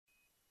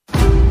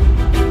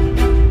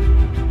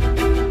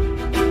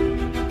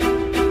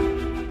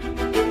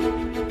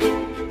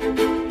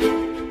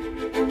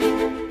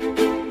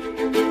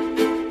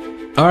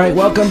All right,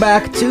 welcome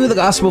back to The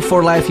Gospel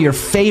for Life, your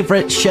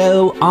favorite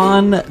show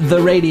on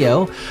the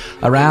radio.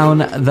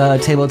 Around the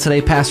table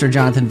today, Pastor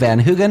Jonathan Van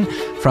Hugen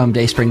from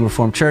Dayspring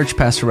Reformed Church,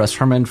 Pastor Russ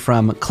Herman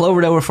from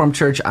Cloverdale Reformed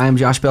Church. I'm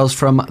Josh Bells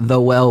from The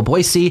Well,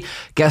 Boise.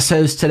 Guest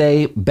host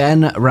today,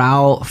 Ben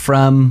Rao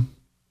from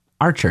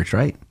our church,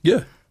 right?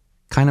 Yeah.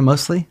 Kind of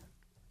mostly?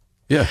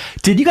 Yeah.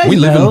 Did you guys We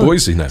live know? in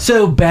Boise now.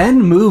 So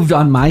Ben moved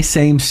on my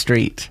same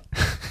street.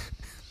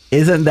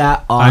 Isn't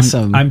that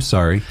awesome? I'm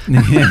sorry.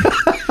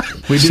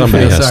 We do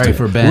Somebody feel has sorry to.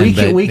 for Ben.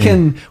 we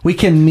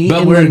can meet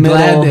but in we're the middle.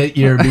 glad that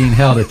you're being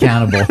held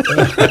accountable.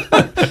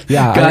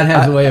 Yeah, God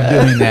has a way of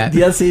doing that.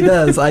 Yes, he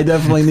does. I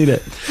definitely need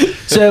it.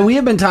 So we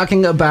have been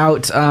talking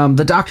about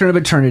the doctrine of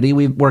eternity.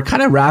 We're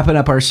kind of wrapping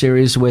up our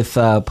series with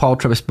Paul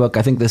Tripp's book.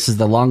 I think this is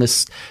the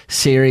longest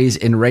series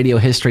in radio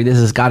history. This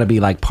has got to be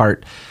like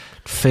part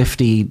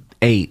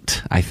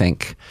 58, I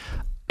think.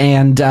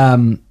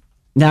 And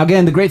now,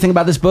 again, the great thing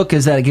about this book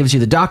is that it gives you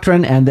the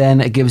doctrine and then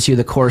it gives you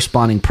the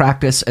corresponding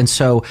practice. And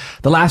so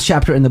the last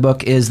chapter in the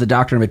book is the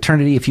doctrine of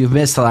eternity. If you've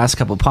missed the last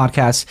couple of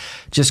podcasts,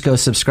 just go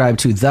subscribe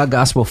to The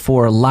Gospel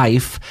for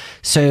Life.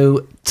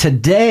 So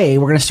today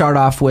we're going to start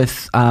off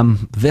with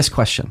this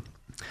question.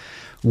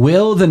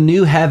 Will the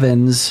new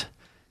heavens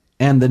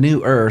and the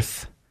new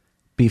earth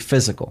be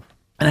physical?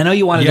 And I know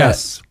you wanted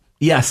Yes.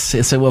 Yes,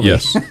 it will be.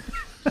 Yes.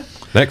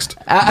 Next.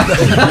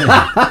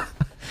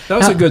 That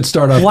was a good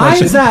start off Why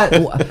question. is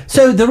that?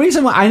 So the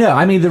reason why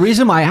the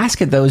reason why I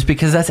ask it though is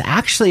because that's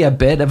actually a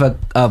bit of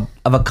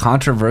a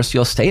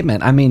controversial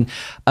statement. I mean,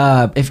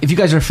 if you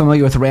guys are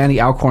familiar with Randy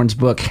Alcorn's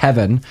book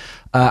Heaven,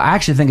 I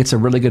actually think it's a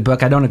really good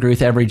book. I don't agree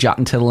with every jot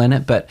and tittle in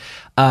it, but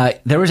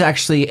there was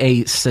actually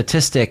a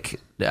statistic.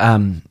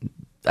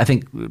 I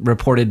think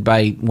reported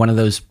by one of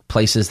those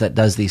places that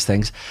does these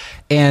things,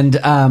 and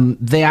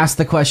they asked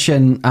the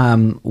question: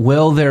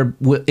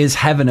 is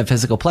heaven a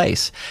physical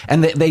place?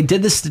 And they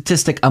did the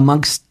statistic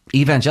amongst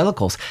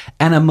evangelicals,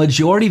 and a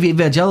majority of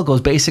evangelicals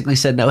basically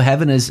said no,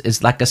 heaven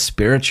is like a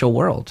spiritual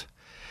world.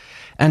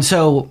 And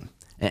so,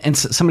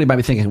 somebody might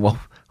be thinking, well,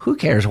 who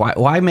cares?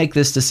 Why make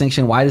this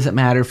distinction? Why does it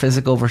matter,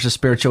 physical versus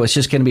spiritual? It's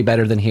just going to be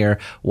better than here.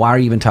 Why are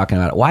you even talking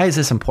about it? Why is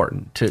this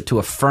important to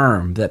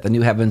affirm that the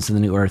new heavens and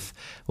the new earth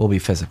will be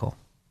physical?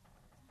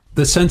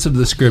 The sense of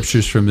the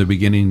scriptures from the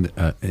beginning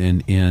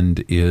and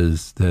end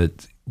is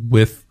that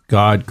with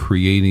God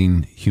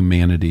creating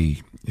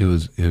humanity, it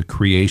was a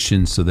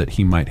creation so that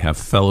he might have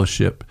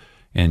fellowship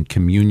and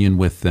communion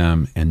with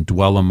them and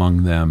dwell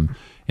among them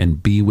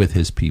and be with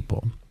his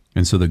people.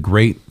 And so the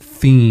great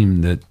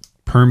theme that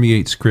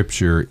permeates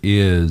scripture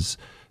is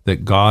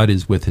that God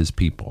is with his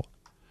people.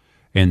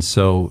 And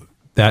so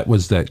that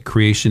was that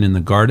creation in the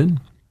garden.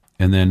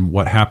 And then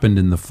what happened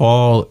in the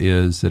fall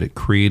is that it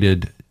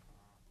created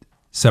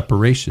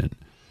separation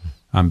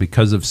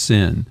because of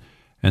sin.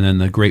 And then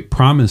the great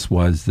promise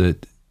was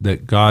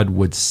that God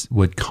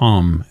would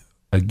come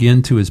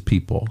again to his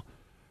people,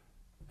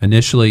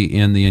 initially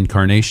in the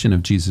incarnation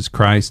of Jesus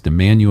Christ,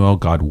 Emmanuel,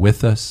 God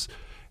with us.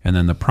 And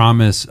then the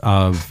promise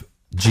of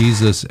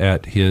Jesus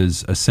at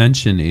his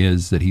ascension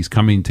is that he's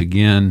coming to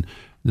again,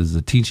 this is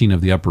the teaching of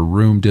the upper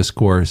room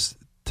discourse,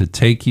 to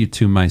take you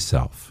to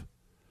myself.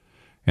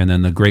 And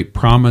then the great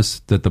promise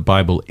that the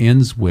Bible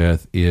ends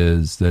with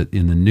is that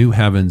in the new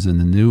heavens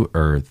and the new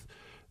earth,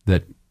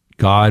 that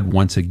God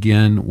once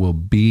again will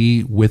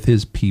be with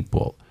his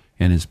people,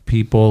 and his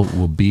people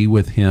will be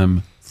with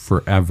him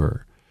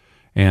forever.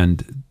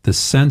 And the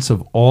sense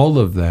of all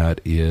of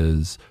that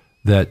is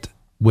that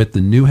with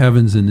the new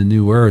heavens and the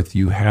new earth,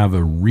 you have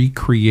a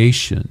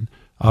recreation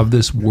of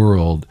this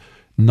world,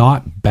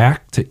 not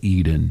back to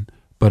Eden,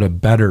 but a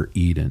better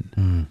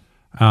Eden.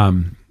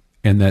 And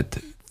that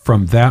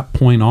from that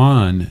point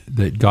on,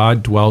 that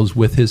God dwells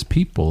with his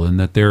people, and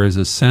that there is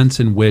a sense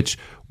in which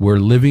we're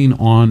living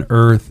on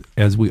earth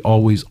as we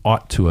always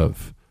ought to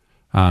have,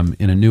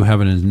 in a new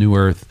heaven and a new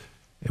earth,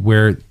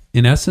 where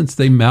in essence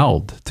they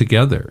meld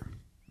together.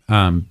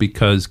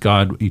 Because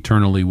God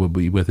eternally will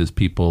be with his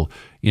people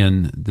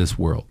in this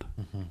world.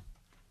 Mm-hmm.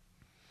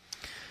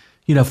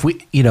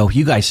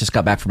 You guys just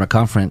got back from a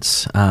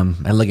conference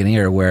at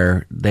Ligonier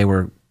where they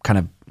were kind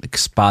of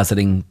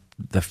expositing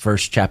the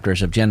first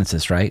chapters of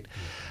Genesis, right?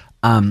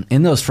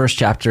 In those first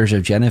chapters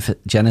of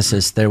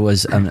Genesis, there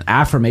was an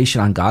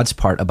affirmation on God's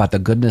part about the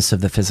goodness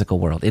of the physical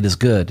world. It is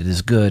good, it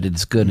is good, it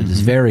is good, it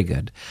is very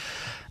good.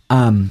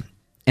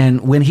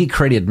 And when he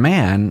created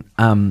man,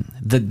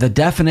 the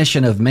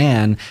definition of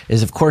man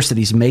is, of course, that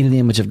he's made in the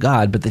image of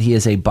God, but that he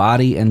is a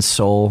body and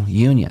soul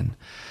union.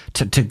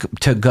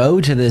 To go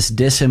to this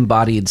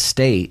disembodied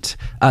state.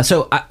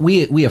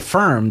 We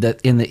affirm that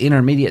in the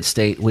intermediate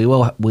state we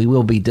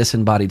will be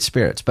disembodied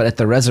spirits, but at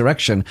the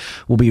resurrection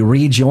we'll be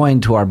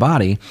rejoined to our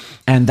body,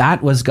 and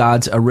that was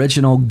God's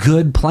original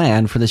good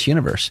plan for this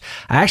universe.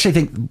 I actually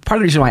think part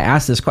of the reason why I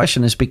asked this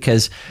question is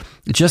because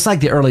just like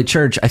the early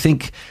church, I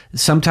think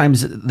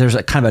sometimes there's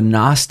a kind of a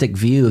Gnostic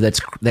view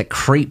that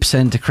creeps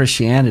into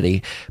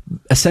Christianity,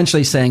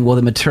 essentially saying, well,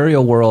 the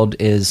material world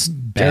is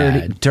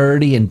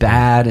dirty and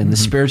bad, and the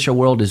spiritual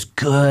world is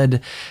good.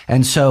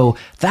 And so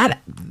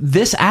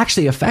this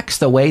actually affects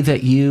the way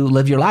that you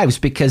live your lives,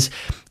 because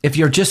if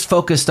you're just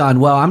focused on,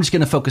 well, I'm just going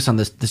to focus on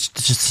this just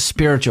the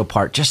spiritual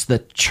part, just the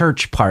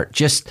church part,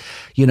 just,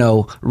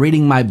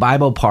 reading my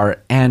Bible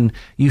part, and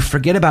you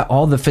forget about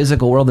all the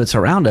physical world that's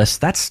around us,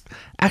 that's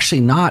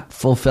actually not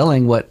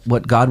fulfilling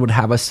what God would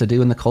have us to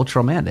do in the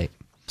cultural mandate.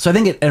 So I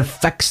think it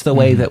affects the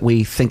way that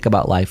we think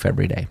about life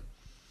every day.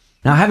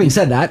 Now, having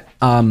said that,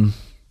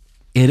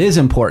 it is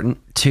important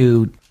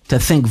to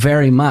think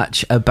very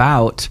much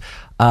about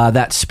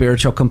that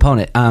spiritual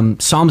component.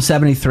 Psalm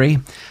 73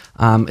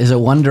 is a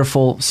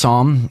wonderful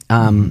psalm.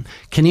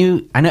 Can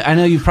you? I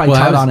know you probably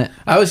taught on it.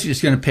 I was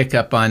just going to pick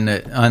up on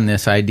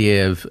this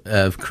idea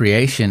of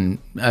creation.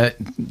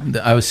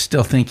 I was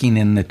still thinking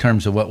in the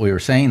terms of what we were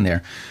saying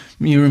there.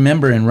 You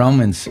remember in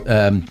Romans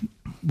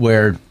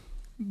where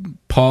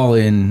Paul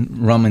in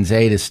Romans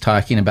 8 is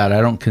talking about,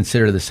 I don't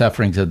consider the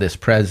sufferings of this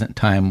present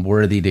time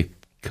worthy to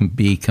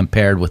be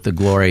compared with the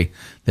glory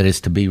that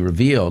is to be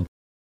revealed.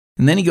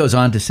 And then he goes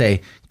on to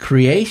say,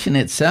 creation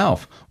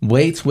itself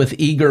waits with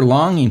eager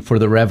longing for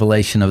the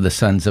revelation of the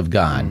sons of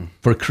God.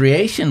 For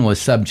creation was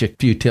subject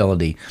to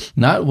futility,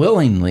 not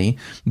willingly,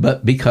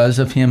 but because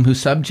of him who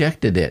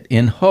subjected it,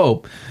 in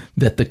hope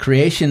that the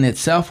creation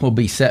itself will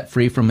be set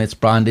free from its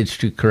bondage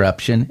to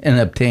corruption and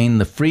obtain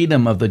the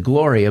freedom of the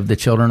glory of the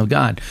children of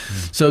God.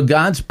 So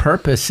God's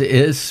purpose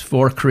is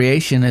for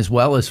creation as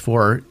well as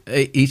for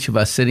each of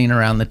us sitting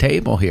around the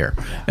table here,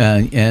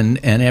 and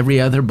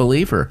every other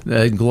believer.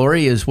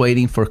 Glory is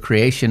waiting for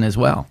creation as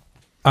well.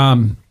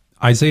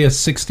 Isaiah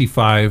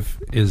 65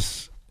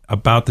 is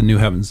about the new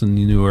heavens and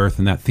the new earth,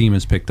 and that theme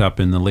is picked up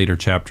in the later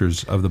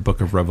chapters of the book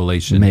of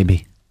Revelation.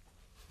 Maybe.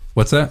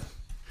 What's that?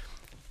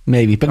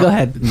 Maybe, but go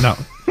ahead. No.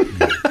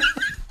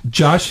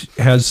 Josh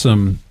has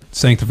some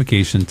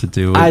sanctification to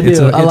do. It's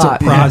a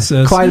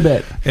process. Quite a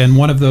bit. And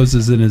one of those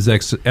is in his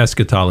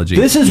eschatology.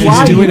 This is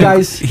why you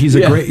guys...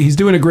 He's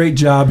doing a great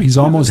job. He's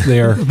almost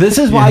there. This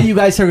is why you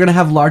guys are going to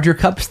have larger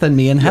cups than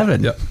me in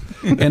heaven. Yeah.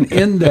 And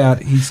in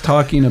that, he's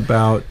talking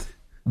about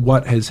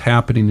what is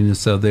happening in this.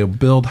 So they'll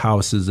build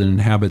houses and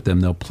inhabit them.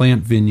 They'll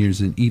plant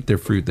vineyards and eat their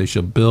fruit. They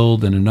shall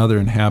build and another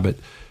inhabit,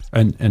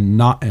 and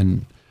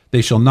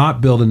they shall not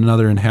build and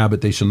another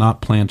inhabit. They shall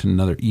not plant and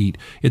another eat.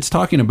 It's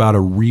talking about a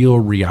real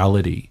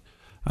reality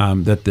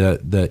that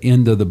the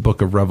end of the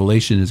book of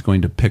Revelation is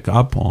going to pick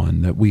up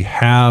on, that we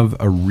have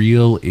a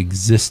real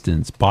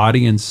existence,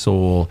 body and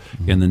soul,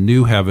 in the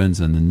new heavens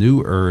and the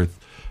new earth,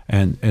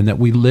 and that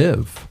we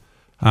live.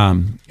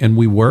 And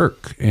we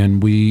work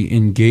and we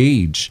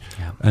engage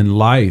in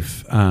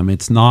life.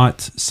 It's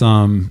not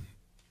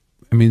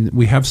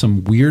we have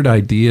some weird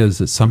ideas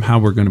that somehow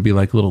we're going to be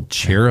like little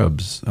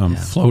cherubs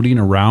floating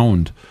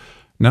around.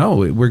 No,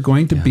 we're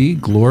going to be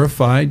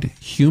glorified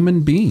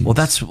human beings. Well,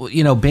 that's,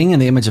 being in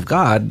the image of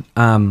God,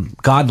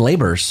 God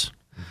labors.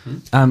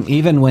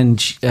 Even when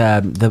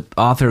the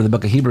author of the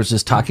book of Hebrews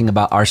is talking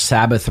about our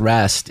Sabbath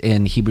rest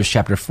in Hebrews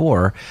chapter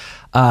 4,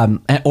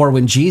 or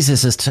when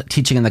Jesus is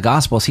teaching in the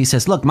Gospels, he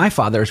says, look, my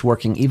Father is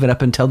working even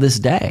up until this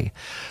day.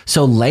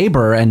 So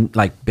labor and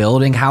like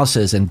building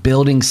houses and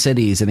building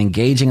cities and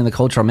engaging in the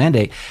cultural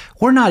mandate,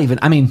 we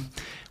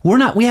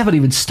haven't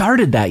even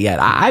started that yet.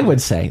 I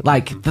would say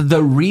like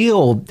the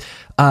real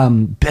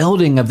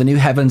building of the new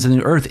heavens and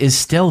new earth is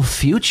still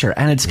future,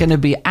 and it's going to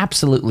be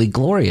absolutely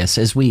glorious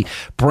as we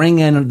bring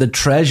in the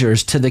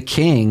treasures to the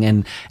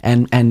King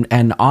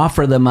and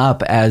offer them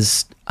up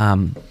as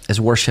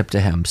worship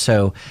to him.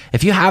 So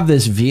if you have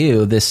this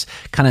view, this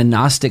kind of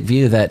Gnostic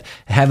view that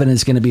heaven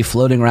is going to be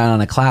floating around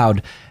on a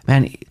cloud,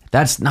 man,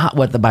 that's not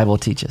what the Bible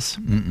teaches.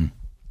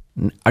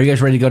 Are you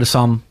guys ready to go to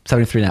Psalm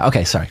 73 now?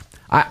 Okay, sorry.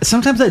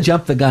 Sometimes I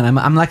jump the gun.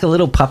 I'm like a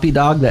little puppy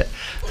dog that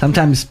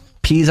sometimes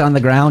pees on the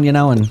ground, and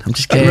I'm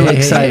just getting really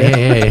excited.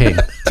 Hey.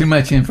 Too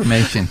much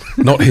information.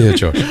 Not here,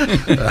 Josh.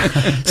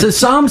 So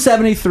Psalm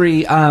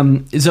 73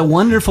 is a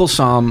wonderful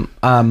psalm.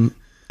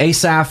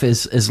 Asaph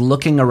is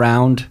looking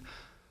around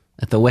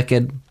at the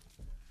wicked,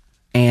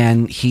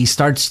 and he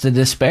starts to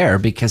despair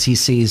because he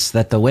sees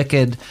that the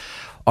wicked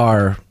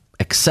are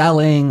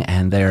excelling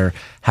and they're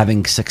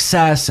having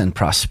success and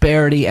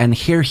prosperity, and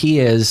here he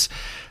is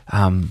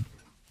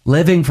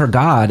living for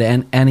God,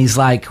 and he's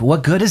like,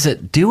 what good is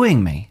it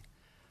doing me?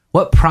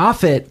 What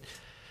profit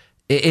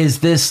is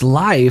this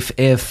life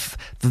if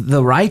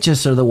the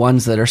righteous are the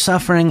ones that are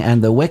suffering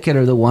and the wicked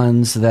are the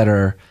ones that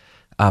are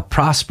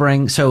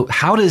prospering? So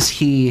how does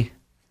he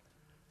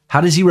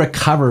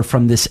recover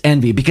from this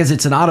envy? Because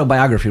it's an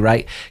autobiography,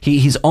 right?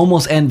 He's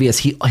almost envious.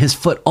 His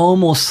foot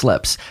almost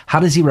slips. How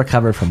does he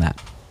recover from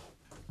that?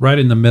 Right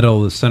in the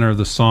middle, the center of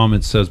the psalm,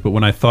 it says, but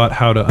when I thought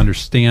how to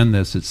understand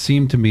this, it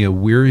seemed to me a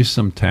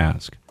wearisome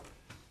task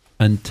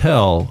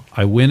until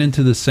I went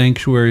into the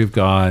sanctuary of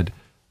God.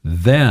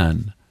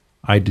 Then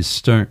I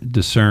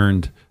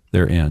discerned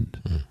their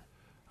end.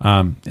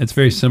 It's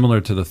very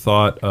similar to the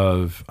thought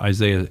of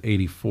Isaiah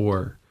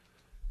 84,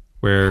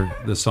 where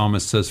the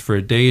psalmist says, "For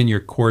a day in your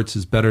courts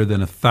is better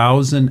than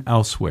 1,000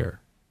 elsewhere.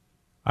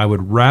 I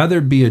would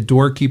rather be a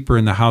doorkeeper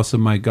in the house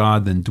of my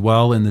God than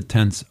dwell in the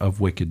tents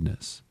of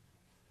wickedness."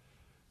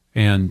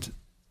 And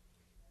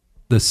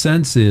the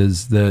sense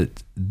is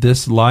that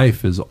this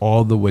life is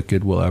all the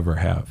wicked will ever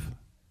have.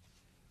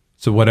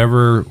 So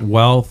whatever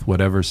wealth,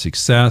 whatever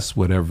success,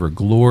 whatever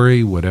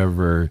glory,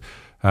 whatever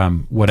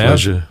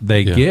Pleasure.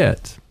 they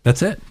get,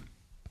 that's it.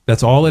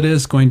 That's all it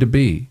is going to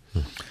be.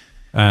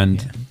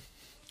 And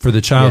for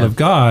the child of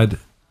God,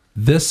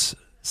 this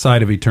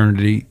side of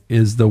eternity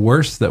is the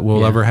worst that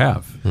we'll ever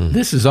have.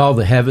 This is all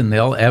the heaven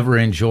they'll ever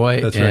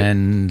enjoy, That's right.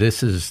 and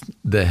this is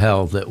the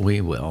hell that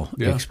we will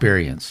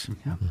experience.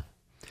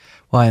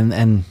 Well,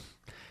 and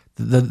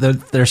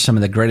there's some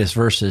of the greatest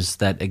verses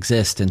that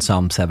exist in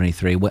Psalm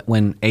 73.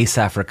 When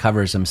Asaph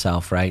recovers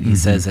himself, right? He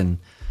says in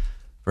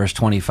verse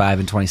 25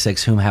 and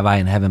 26, "Whom have I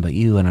in heaven but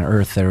you, and on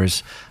earth there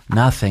is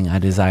nothing I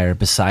desire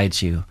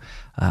besides you.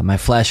 My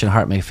flesh and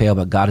heart may fail,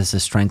 but God is the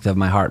strength of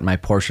my heart and my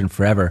portion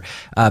forever."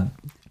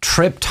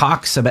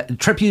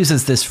 Tripp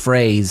uses this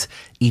phrase,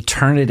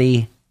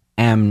 eternity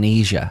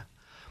amnesia,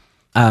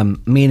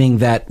 meaning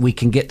that we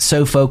can get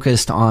so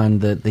focused on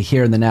the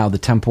here and the now, the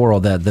temporal,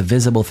 the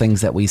visible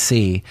things that we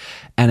see,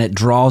 and it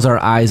draws our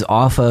eyes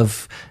off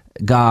of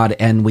God,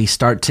 and we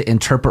start to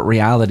interpret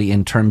reality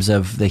in terms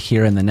of the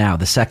here and the now,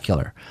 the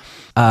secular.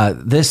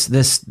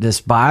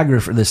 This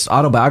biography, this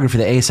autobiography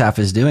that Asaph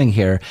is doing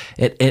here,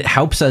 it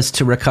helps us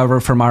to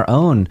recover from our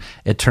own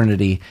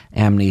eternity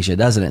amnesia,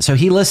 doesn't it? So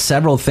he lists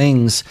several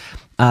things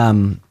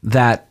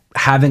that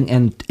having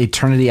an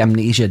eternity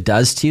amnesia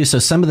does to you. So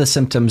some of the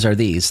symptoms are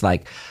these,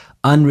 like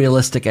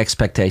unrealistic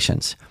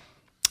expectations.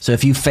 So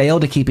if you fail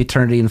to keep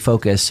eternity in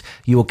focus,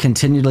 you will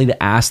continually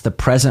to ask the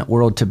present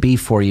world to be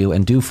for you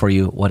and do for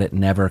you what it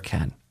never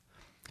can.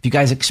 Have you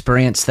guys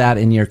experienced that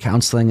in your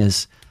counseling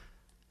as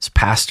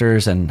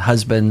pastors and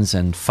husbands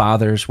and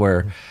fathers,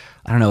 where,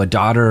 I don't know, a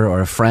daughter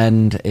or a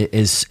friend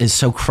is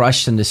so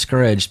crushed and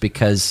discouraged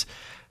because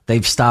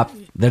they've stopped,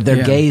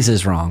 their gaze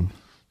is wrong?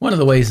 One of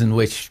the ways in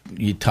which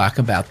you talk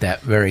about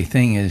that very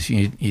thing is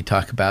you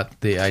talk about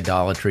the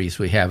idolatries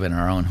we have in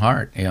our own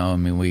heart. I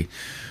mean,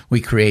 we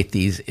create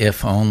these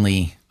if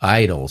only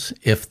idols.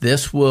 If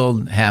this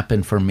will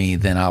happen for me,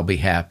 then I'll be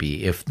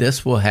happy. If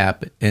this will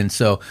happen. And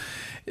so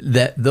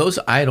that those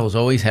idols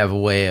always have a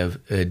way of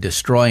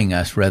destroying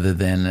us rather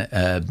than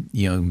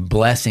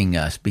blessing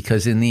us,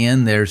 because in the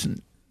end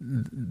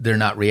they're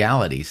not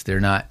realities.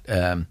 They're not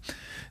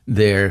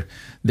they're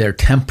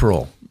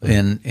temporal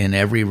in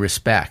every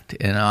respect,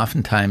 and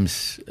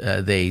oftentimes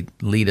they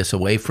lead us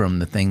away from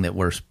the thing that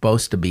we're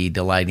supposed to be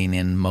delighting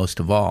in most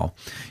of all.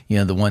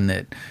 The one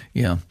that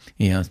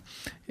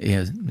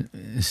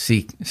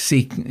seek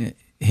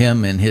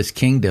Him and His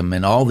kingdom,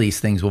 and all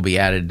these things will be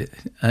added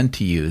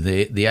unto you.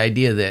 The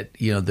idea that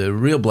the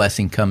real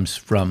blessing comes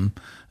from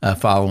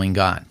following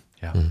God.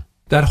 Yeah.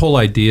 That whole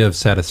idea of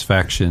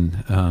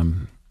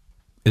satisfaction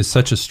is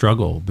such a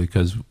struggle,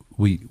 because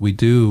we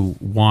do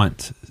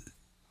want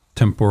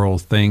temporal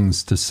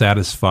things to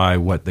satisfy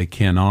what they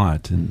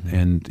cannot,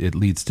 and it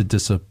leads to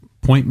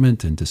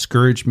disappointment and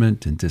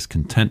discouragement and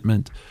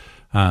discontentment.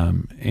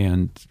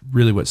 And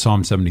really what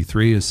Psalm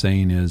 73 is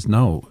saying is,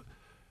 no,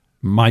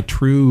 my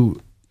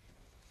true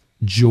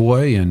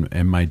joy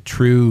and my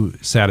true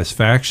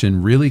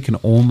satisfaction really can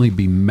only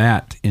be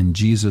met in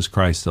Jesus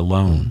Christ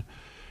alone.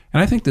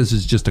 And I think this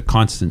is just a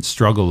constant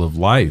struggle of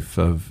life,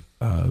 of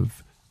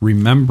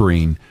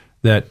remembering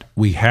that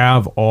we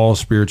have all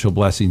spiritual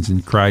blessings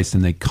in Christ,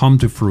 and they come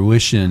to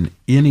fruition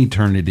in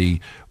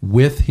eternity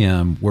with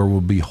Him, where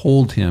we'll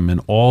behold Him in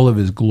all of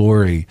His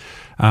glory.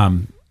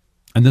 And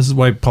this is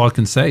why Paul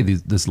can say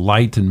this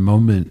light and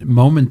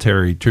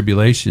momentary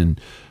tribulation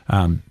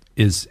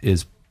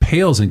is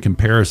pales in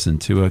comparison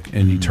to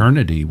an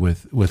eternity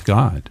with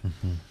God.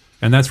 Mm-hmm.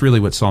 And that's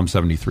really what Psalm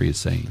 73 is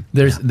saying.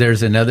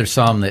 There's another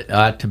psalm that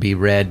ought to be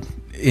read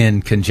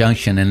in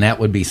conjunction, and that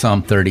would be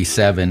Psalm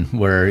 37,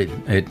 where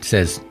it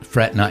says,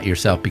 "Fret not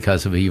yourself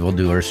because of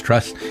evildoers.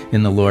 Trust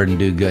in the Lord and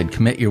do good.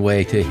 Commit your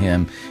way to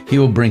Him. He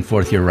will bring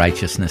forth your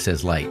righteousness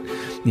as light."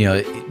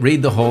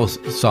 Read the whole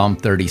Psalm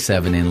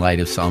 37 in light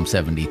of Psalm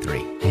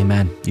 73.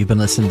 Amen. You've been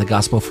listening to The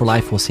Gospel for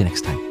Life. We'll see you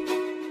next time.